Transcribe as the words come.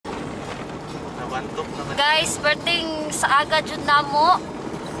Guys, birthday sa aga jud namo.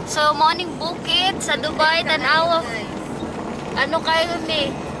 So morning bukid sa Dubai tanaw. Ano kayo mi?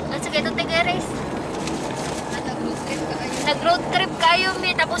 Ano sa kayo tigares? Nag-road trip kayo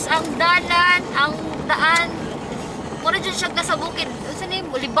mi tapos ang daan mura jud siya sa bukid. Unsa ni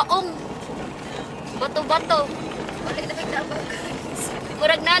libaong. Bato-bato.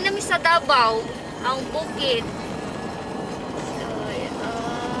 Murag na nami sa Davao ang bukid.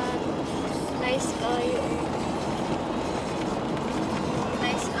 Nice kayo.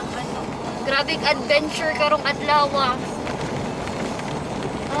 Nice ang ano. Grabe adventure karong adlaw.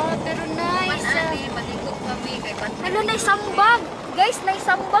 Pero nice. Maligo kami kay Pantay. Hala, naisambag. Guys,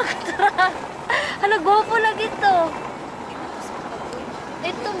 naisambag. Hala, gopo lang ito.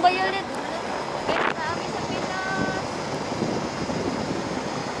 Itong violet. Ito na kami sa Pinas.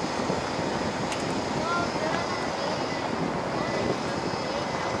 Wow,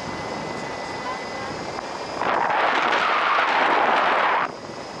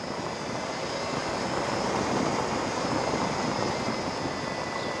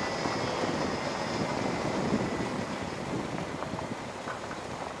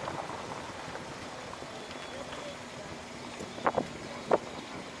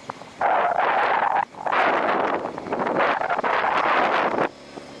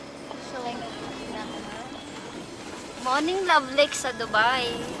 Morning Love Lake sa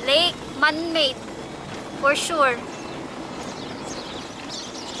Dubai. Lake, man-made. For sure.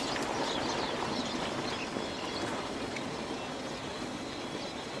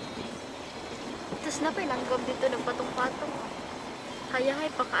 Tapos na pa ilanggam dito ng patong-patong. Kaya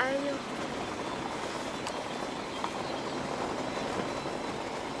pa kaayo.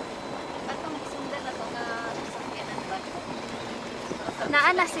 Atong sundan na mga sasakyanan ba?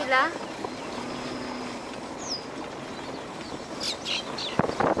 Naana sila?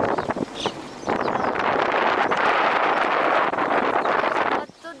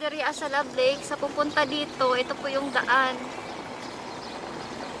 Sa Love Lake, sa pupunta dito, ito po yung daan.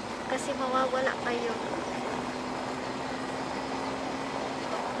 Kasi mawawala kayo.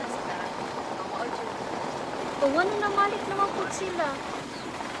 Ano na malik naman po sila.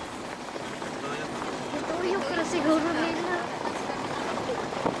 Ito yung pero siguro nila.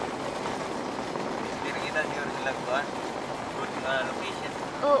 Kita siguro sila kuan. Good nga location.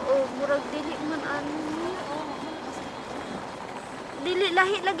 Oo, murag dili man ano. Dili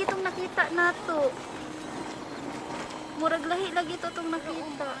lahi lagi itong nakita nato. Murag lahi lagi ito itong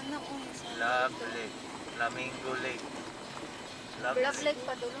nakita. Love Lake. Flamingo Lake. Love Lake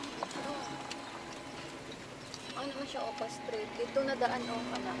pa dulong. Ano mo siya opa straight. Ito na daan o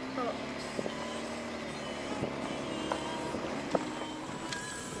kana. Oo.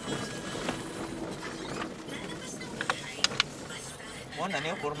 Mo na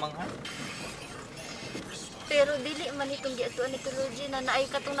niyo kurmang ha. Pero dili man itong giatuan ni Tulogy na naay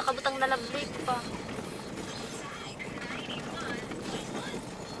katong nakabutang na Love Lake pa.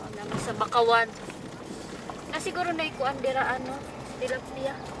 Naman sa Bakawan. Siguro na ikuan dira ano,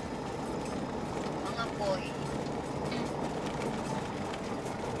 tilapia. Mga boy.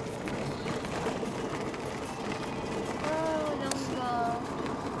 Oh, langga.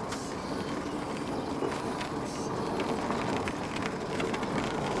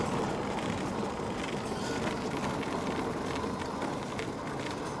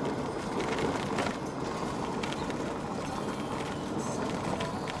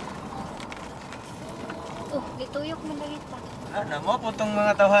 Oh, gituyok mo na kita. Ano mo po tong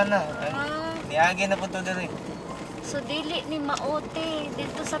mga tawhana. Niagi na po to diri. So dili ni maote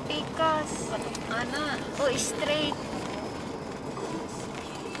dito sa Pikas. Ana. O straight.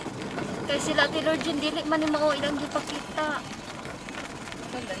 Kaya sila Tilorgin dili man ni mao ilang gipakita.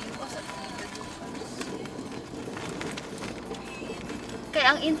 Malayo pa sa Kaya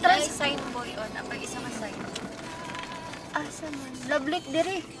ang entrance sign boy on. Apay isa man sign. asa man. Love Lake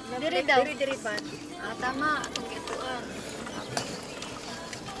diri. Diri Diri daw. diri ba? Tama atong gituan.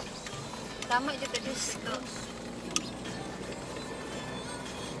 Tama jud dito.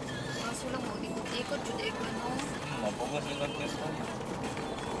 Kaso lang mo ikot jud ikot mo. Mapugos ikot ko.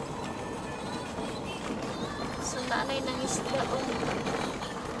 So nanay nang isda o.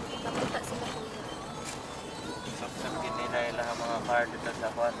 Nakita sila kuya. Sapsap nila ang mga card dito sa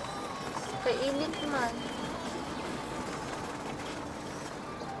kwan. Kay init man.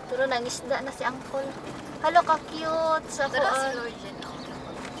 Pero nang isda na si Uncle. Hello ka cute sa Tara si kuan. Lord dyan.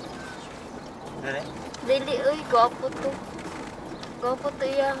 Dili. Dili oy gwapo to. Gwapo to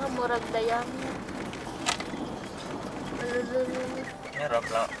iya nga murag dayang. Alululu. Meron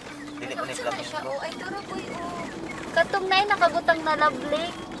lang. Dili pa ni Ay, flamingo. ay tara boy oh. Katong nay nakabutang na Love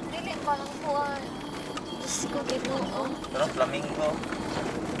Lake. Dili Parang buwan. Diyos ko, Ginoo. Pero flamingo.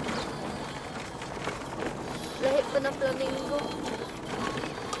 Lahi pa ng flamingo.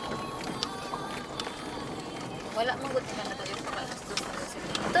 Wala mong gusto ka na tayo pakalastos na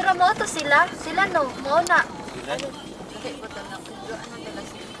sila. Tura mo to sila. Sila no. Mauna. Sila. Kasi ko talaga, ano nila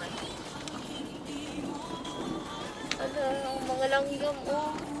sila. Ano, ang mga langgam,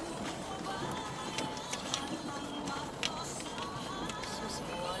 oh. Sus,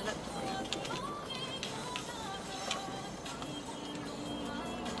 wala.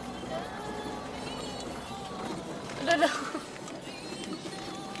 Ano na?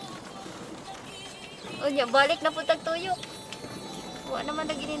 O niya, balik na po tagtuyok. Wala naman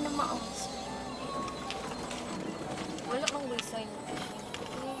na ginin na maos. Wala mang design.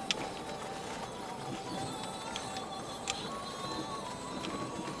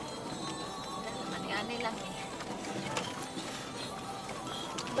 Ani lang eh.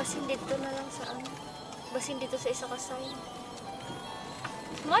 Basin dito na lang sa ano. Basin dito sa isa ka sign.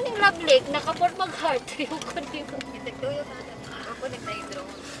 Morning love lake, nakaport mag-heart. Yung ko dito. Itagtuyo ka na. Ako nagtayo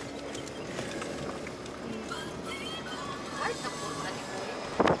drone. Heart na po. Ano po yun?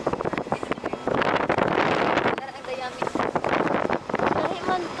 Parang ang dayami. Dahil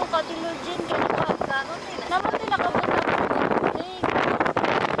man to, katilogin, kaya nakakaroon nila. Naman din nakabot na lake.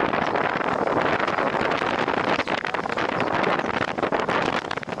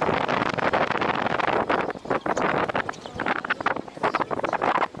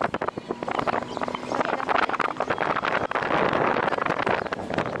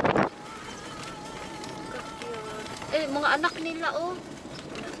 Eh, mga anak nila, oh.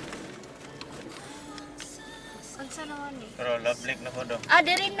 Ang sa naman eh. Pero love lake na po do. Ah,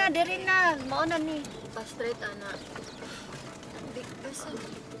 dirin na. Mauna ni. Pa-straight, anak. Big person.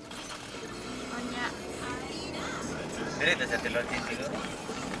 Anya. Dili ta sa Tilortin siguro.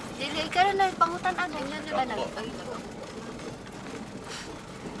 Dili, ikaw na pangutan ano. Opo.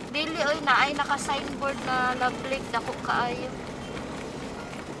 Dili, oy, na ay naka-signboard na love lake. Dako kaayo.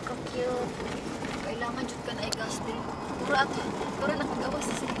 Ka-cute. Kailangan jud ka na i-gas din. Puro nakagawas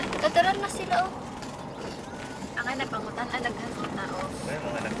sa sila. Tataran na sila, oh. Ang ay napangutan, alaghan ng tao. May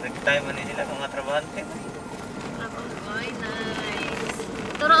mga nag-time man sila mga trabahante. Ay, nice.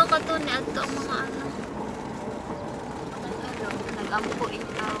 Turo ka to ni adto ang mga ano. Ano? Nag-ampo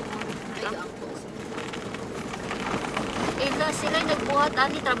ikaw. Ay, Nag-ampo. ang Ila sila nagbuhat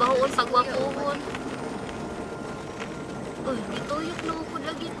ani trabahoon pagwapuhon. Uy, gituyok na ko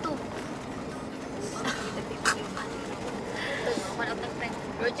lagi to.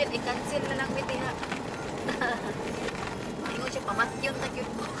 Virgin, i-cancel na lang biti ha. Ingo siya, pamatyon na yun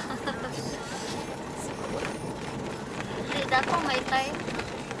mo. Hindi dako may time.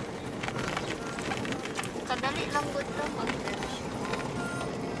 Kadali lang gud to mag.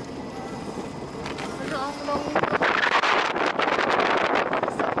 Ano ang long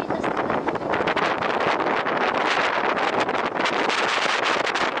sa Pinas nila.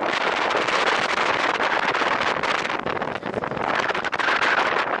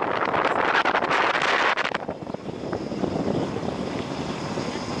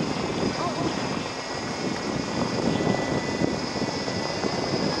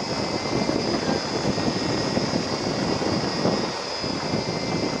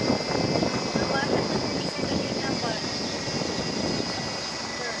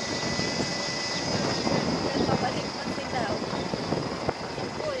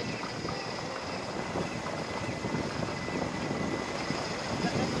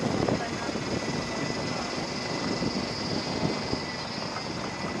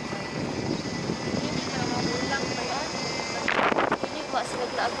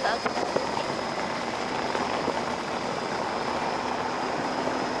 Laag-laag.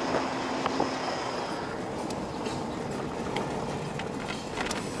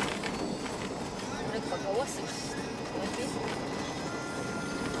 Nagpagawas eh.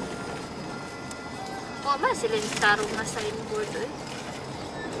 O man sila yung tarong na signboard eh.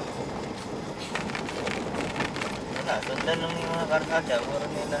 Wala, sundan lang yung mga karkada. Puro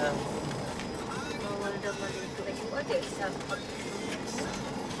nila. Bawal daw malito. Nag-order isa.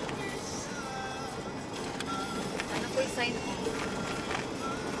 Ano ko i-sign ko?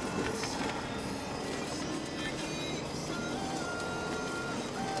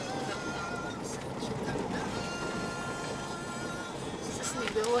 Sas ni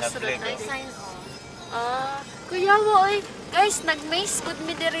gawas ra Nag-click. tayo. I-sign ko. Kuya mo oy. Guys, nag-maze good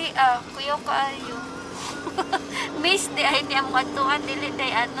mi diri kuya kaayo. Maze di ay di ang kantuan dili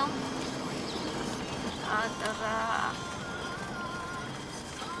day ano. Tara.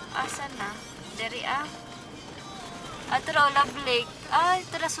 Asa na? Diri Ato raw Love Lake. Ay,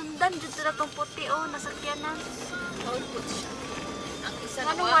 tara sundan jud tara tong puti oh nasakyanan. All food siya. Ang isa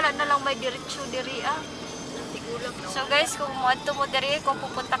Ano wala na lang may diretso diri ah. Tigulang na. So guys, kung moadto mo diri, kung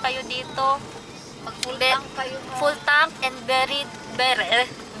pupunta kayo dito, Pag full Be- tank kayo ha. full tank and very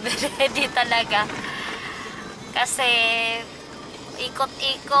ready talaga. Kasi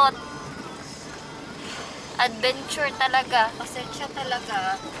ikot-ikot. Adventure talaga. Pasensya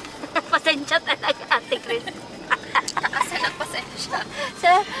talaga. Pasensya talaga, Ate Chris. Asa na pasensya.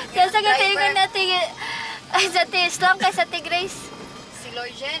 Sa gatingan natin, ay sa tis lang kay sa Ate Grace. Si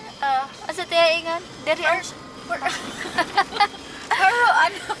Lorjen. Asa tayo ingan? Dari Pero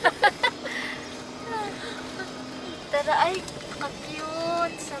ano? Tara ay,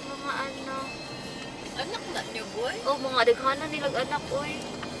 ka-cute sa mga ano. Anak na niyo boy? Oh, mga daghanan nilag anak, oy.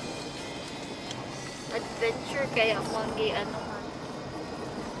 Adventure kaya mo ang ano man.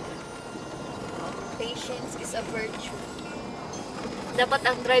 Patience is a virtue. Dapat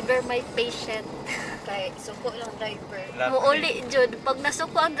ang driver may patient. Kay suko lang driver. Muuli jud. Pag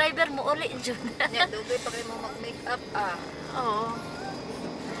nasuko ang driver, muuli jud. Nya dugay pa kay mo mag-makeup Oo.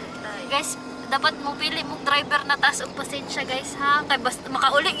 Nay. Guys, dapat mo pili mong driver na taas og pasensya guys ha. Kay basta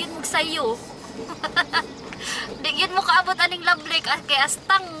makauli yun mo sayo. Di yun mo kaabot aning Love Lake kay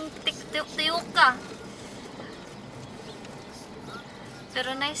astang tik-tuyok ka.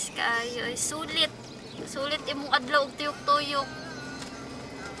 Pero nice kaayo ay sulit. Sulit imong adlaw og tuyok-tuyok.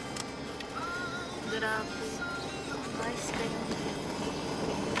 Grabe. Nice kayo.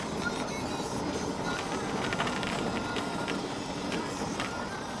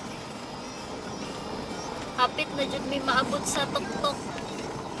 Hapit na jud may maabot sa tuktok.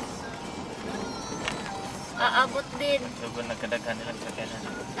 Aabot din. Sobrang nagkadaghan nilang sakyanan.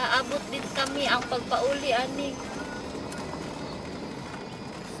 Aabot din kami ang pagpauli ani.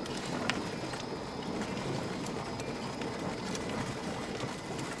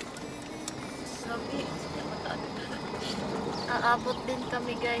 Sabi, Aabot din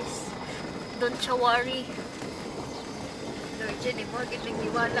kami guys. Don't you worry. Lorjen, mo gid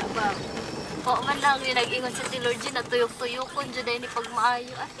niwala ba? O man lang yung nag-ingon sa Lord Jean na tuyok-tuyokon dyan dahil ni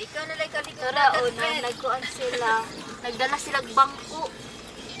pagmaayo. Ah, Ikaw na lang kaligo. tara o na nagkuhan sila. Nagdala silang bangko.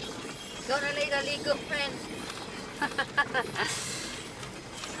 Ikaw na lang kaligo, friend.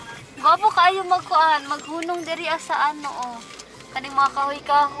 Gwapo kaayo magkuhan. Maghunong diri sa ano o. Kaning mga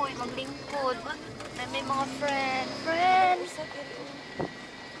kahoy-kahoy, maglingkod. May mga friend. Friend.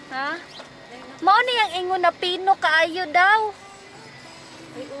 Ha? Mao ni ang ingon na pino kaayo daw.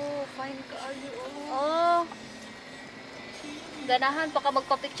 Ay, fine ka ayo. Oh. Ganahan pa ka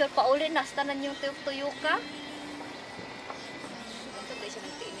magpa-picture pa uli nastanan yung tuyok-tuyok ka. Ito tayo siya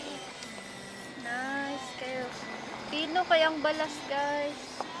nagtiin. Nice kayo. Pino kayang balas guys.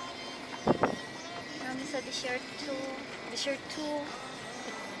 Namin sa dessert 2. Dessert 2.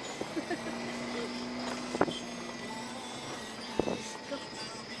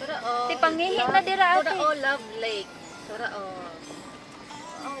 Tara Ti, pangihi na dira, ate. Tara Love Lake. Tara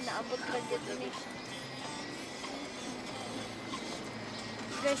Oh, naabot ka dito ni.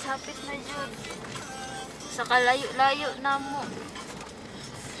 Guys, hapit na dyan. Sa kalayo-layo na mo.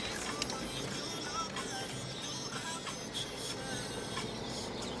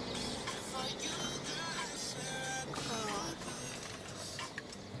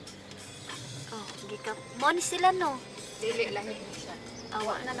 Oh, gikap. Mo ni sila no. Dili lang yun siya.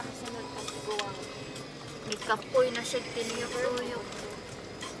 Awa na nakasunod ang guwang. Gikapoy na siya tiniyok-tuyok.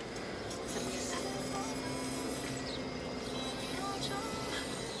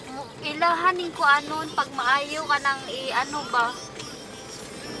 Ilahanin ko anon pag maayo ka nang i-ano ba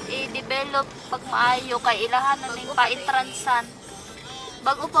i-develop pag maayo kay ilahanan ning pa-entrancean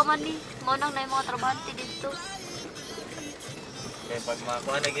bago pa man ni mo nang na yung mga trabahante dito. Kaya pag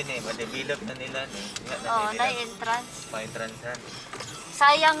makakuha na gini, ma-develop na nila ni. Oh, na entrance. Pa-entrancean.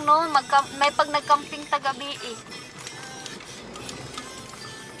 Sayang no, may pag nagcamping tagabi eh.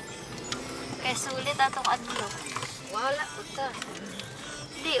 Kaya sulit atong adlo. Wala ko ta.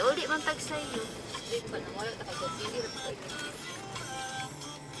 Di, uli man tag sa'yo. Di pa na wala ta kay dili ra pa ini.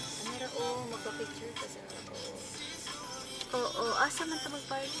 Amira magpa-picture kasi na ako. Oo, asa man ito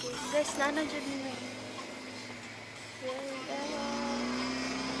mag-parking? Guys, nana dyan nyo.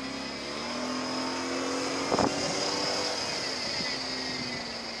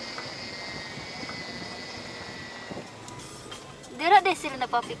 Dira din sila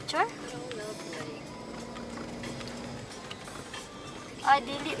nagpa-picture? Love Lake. Ah,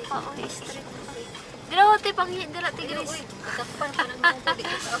 dili pa. Uy, street pa. Dira ko, te, panghi. Dira, tigris. Uy, katakpan pa nang mo pwede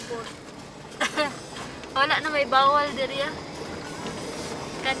ka abot. Wala na, may bawal diri ah.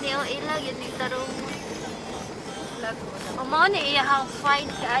 Kani o ilag, yun yung tarong. Wala ko. Mao ni iyahang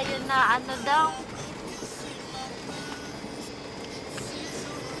fine kaayo na ano daw.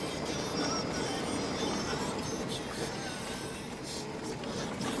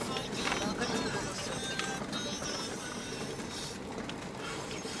 Bakit siguro sa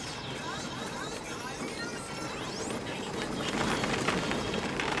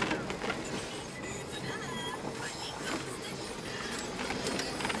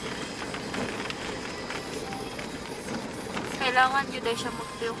Kailangan yun dahil siya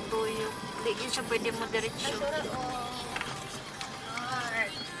magtuyok-tuyok. Hindi yun siya pwede mo diretsyo.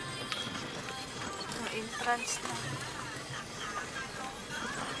 Art. Ang entrance na.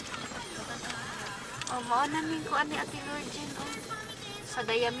 Mao namin ko ani Ate Virgin sa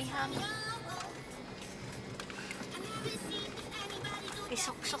dayamihan.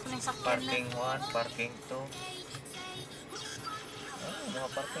 Isok-sok ng sakyan na. Parking 1, parking 2. Mga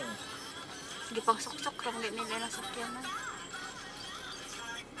parking. Gipang sok-sok lang din nila ng sakyan na.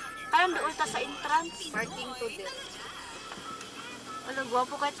 Parang doon ta sa entrance. Parking to din. Wala,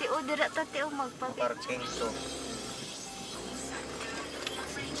 gwapo ka ti. O, dira ta ti. O, magpapit. Parking 2.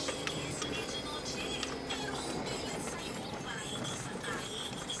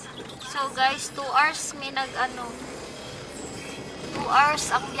 So guys, 2 hours may nag-ano. 2 hours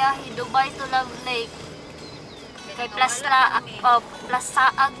ang biyahe. Dubai to Love Lake. Kay plus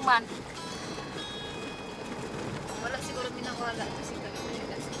Saag man. Wala siguro minawala kasi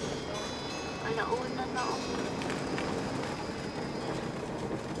talaga siguro. Alauna na o.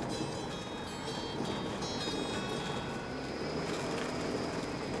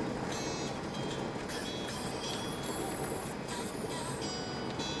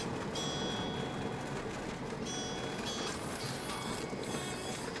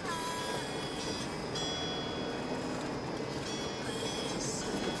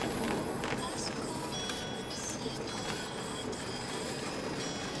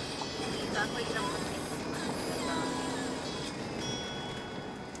 Ako ilang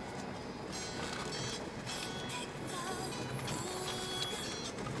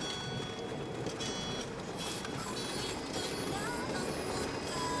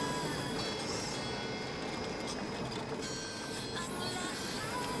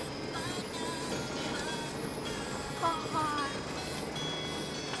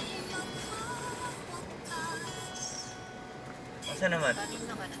Asa naman? kanin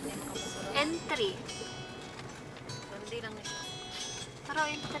na ka na. Hindi makapasarap. Entry. Hindi lang na siya. Pero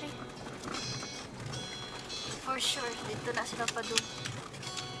entry. For sure. Dito na sila pa doon.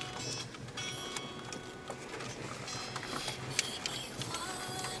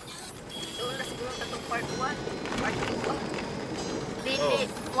 Doon na siguro katong part 1. Part 2. Dili.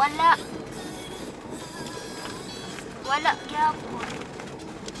 Wala. Wala. Gyapon.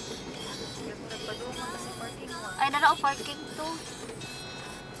 Siguro nagpadungan kasi parking 1. Ay, nala o parking to.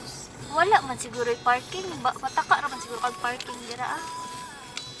 Wala man siguro yung parking. Mataka naman siguro kag parking dira ah.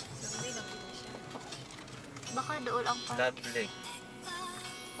 So hindi lang din siya. Baka doon ang parking. Love Lake.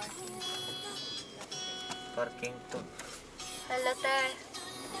 Parking. Parking 2. Hello, te.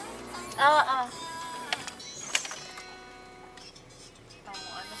 Ah.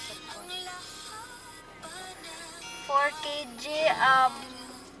 Tamo ano sa 4 kg,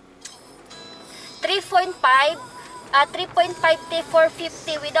 3.5, 3.5 T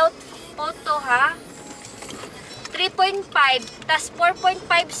 450 without photo ha. 3.5, tas 4.5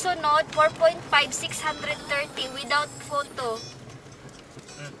 sunod, 4.5 630 without photo.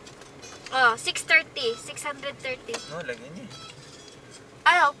 Oh, 630. No, lagi niya.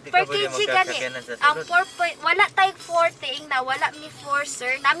 Ano, Di per ka pwede kg gani. magkakakyanan sa Ang sulod. 4 wala tayong 40 na wala mi 4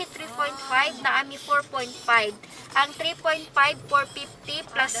 sir. Nami 3.5 na ami 4.5. Ang 3.5 450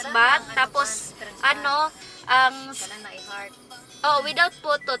 plus VAT tapos ano ang Kana na i-heart. without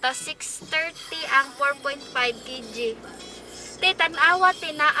photo tas 630 ang 4.5 kg. Te tan-awa te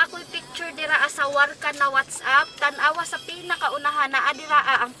na ako'y picture dira sa warka na WhatsApp. Tan-awa sa pinakaunahan na dira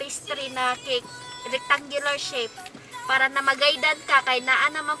ang pastry na cake rectangular shape. Para na magaidan ka kay naa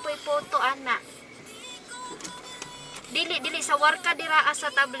naman po'y photo ana. Dili sa warka dira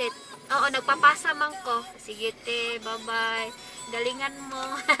sa tablet. Oo, nagpapasa man ko. Sige te, bye-bye. Galingan mo.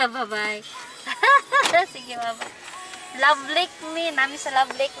 Bye-bye. Sige, bye-bye. Love Lake me, nami sa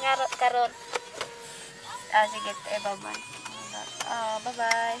Love Lake nga karon. Sige te, bye-bye.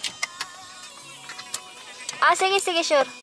 Bye-bye. Sige, sure.